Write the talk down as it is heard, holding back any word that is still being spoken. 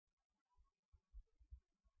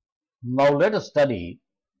Now let us study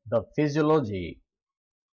the physiology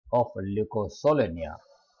of Leucosolenia.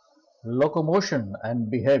 Locomotion and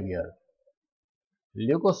behavior.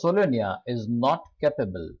 Leucosolenia is not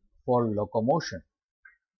capable for locomotion.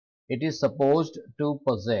 It is supposed to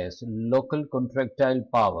possess local contractile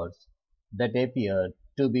powers that appear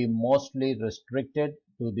to be mostly restricted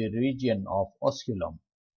to the region of osculum.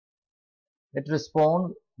 It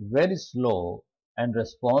responds very slow and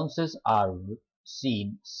responses are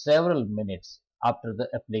seen several minutes after the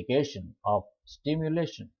application of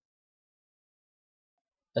stimulation.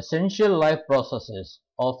 Essential life processes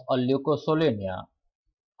of a leucosolenia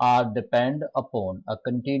are depend upon a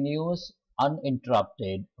continuous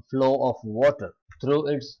uninterrupted flow of water through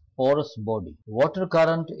its porous body. Water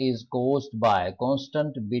current is caused by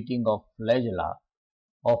constant beating of flagella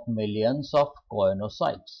of millions of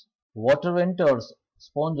choanocytes. Water enters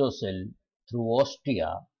spongocyl through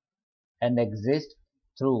ostia and exits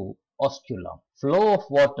through osculum. Flow of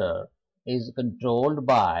water is controlled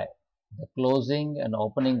by the closing and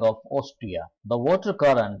opening of ostia. The water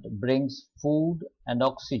current brings food and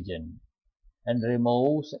oxygen and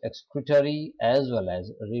removes excretory as well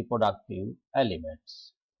as reproductive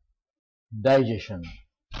elements. Digestion.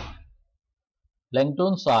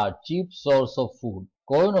 Planktons are chief source of food.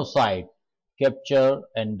 Choanocytes capture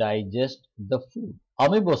and digest the food.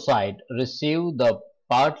 Amoebocytes receive the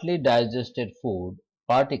partly digested food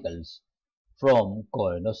particles from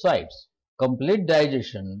choanocytes. Complete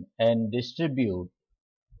digestion and distribute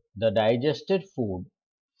the digested food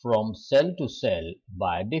from cell to cell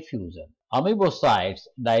by diffusion. Amoebocytes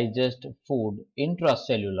digest food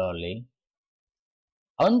intracellularly.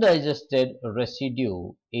 Undigested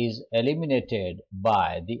residue is eliminated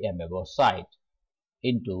by the amoebocyte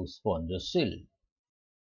into spongocyl.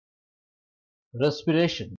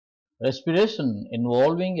 Respiration. Respiration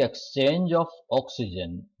involving exchange of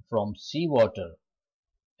oxygen from seawater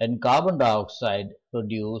and carbon dioxide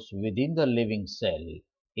produced within the living cell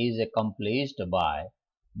is accomplished by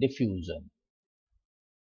diffusion.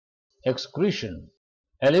 Excretion.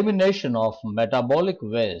 Elimination of metabolic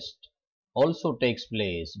waste also takes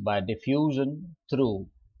place by diffusion through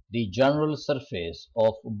the general surface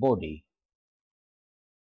of body.